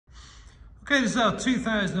Okay, this is our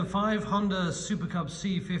 2005 Honda Super Cub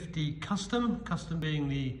C50 Custom. Custom being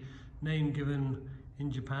the name given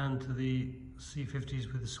in Japan to the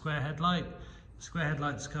C50s with a square headlight. The square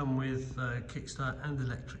headlights come with kickstart and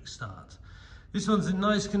electric start. This one's in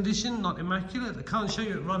nice condition, not immaculate. I can't show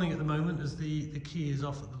you it running at the moment as the key is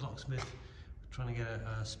off at the locksmith. We're trying to get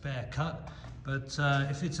a spare cut. But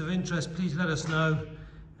if it's of interest, please let us know.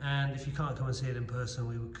 And if you can't come and see it in person,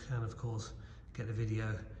 we can, of course, get a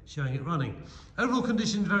video showing it running. Overall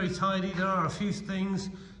condition very tidy. There are a few things,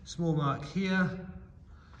 small mark here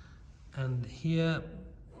and here,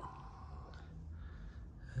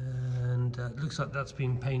 and it looks like that's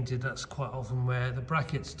been painted. That's quite often where the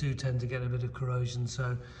brackets do tend to get a bit of corrosion,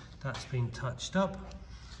 so that's been touched up.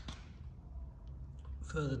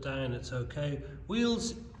 Further down it's okay.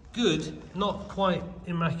 Wheels good, not quite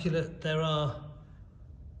immaculate. There are a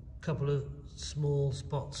couple of small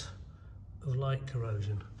spots of light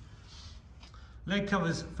corrosion. Leg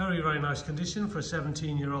covers very nice condition for a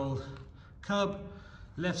 17-year-old Cub.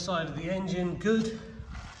 Left side of the engine good.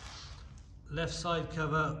 Left side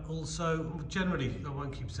cover also generally, I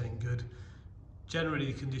won't keep saying good,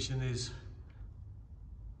 generally the condition is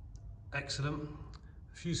excellent.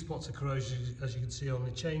 A few spots of corrosion as you can see on the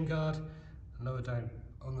chain guard and lower down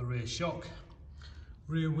on the rear shock.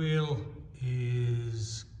 Rear wheel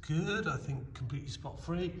is good, I think completely spot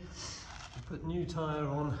free. We put new tyre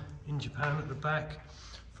on in Japan at the back.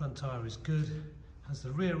 Front tyre is good. Has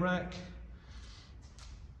the rear rack.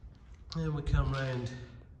 And we come round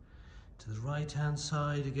to the right hand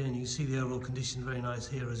side. Again, you can see the overall condition very nice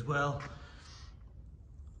here as well.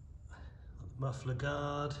 Muffler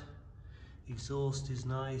guard. Exhaust is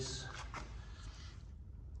nice.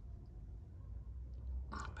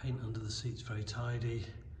 Paint under the seats very tidy.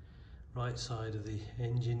 Right side of the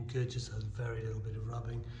engine good, just has very little bit of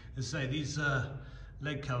rubbing. As I say, these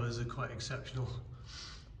leg covers are quite exceptional.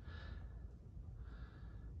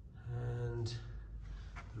 And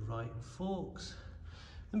the right forks.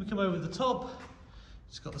 Then we come over the top.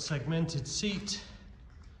 It's got the segmented seat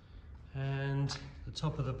and the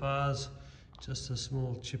top of the bars, just a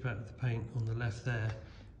small chip out of the paint on the left there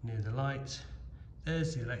near the light.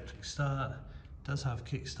 There's the electric start. It does have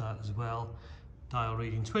kickstart as well. Dial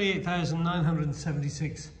reading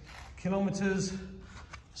 28,976 kilometers,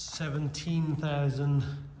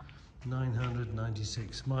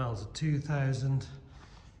 17,996 miles. A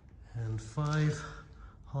 2005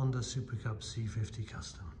 Honda Super Cub C50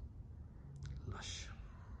 Custom. Lush.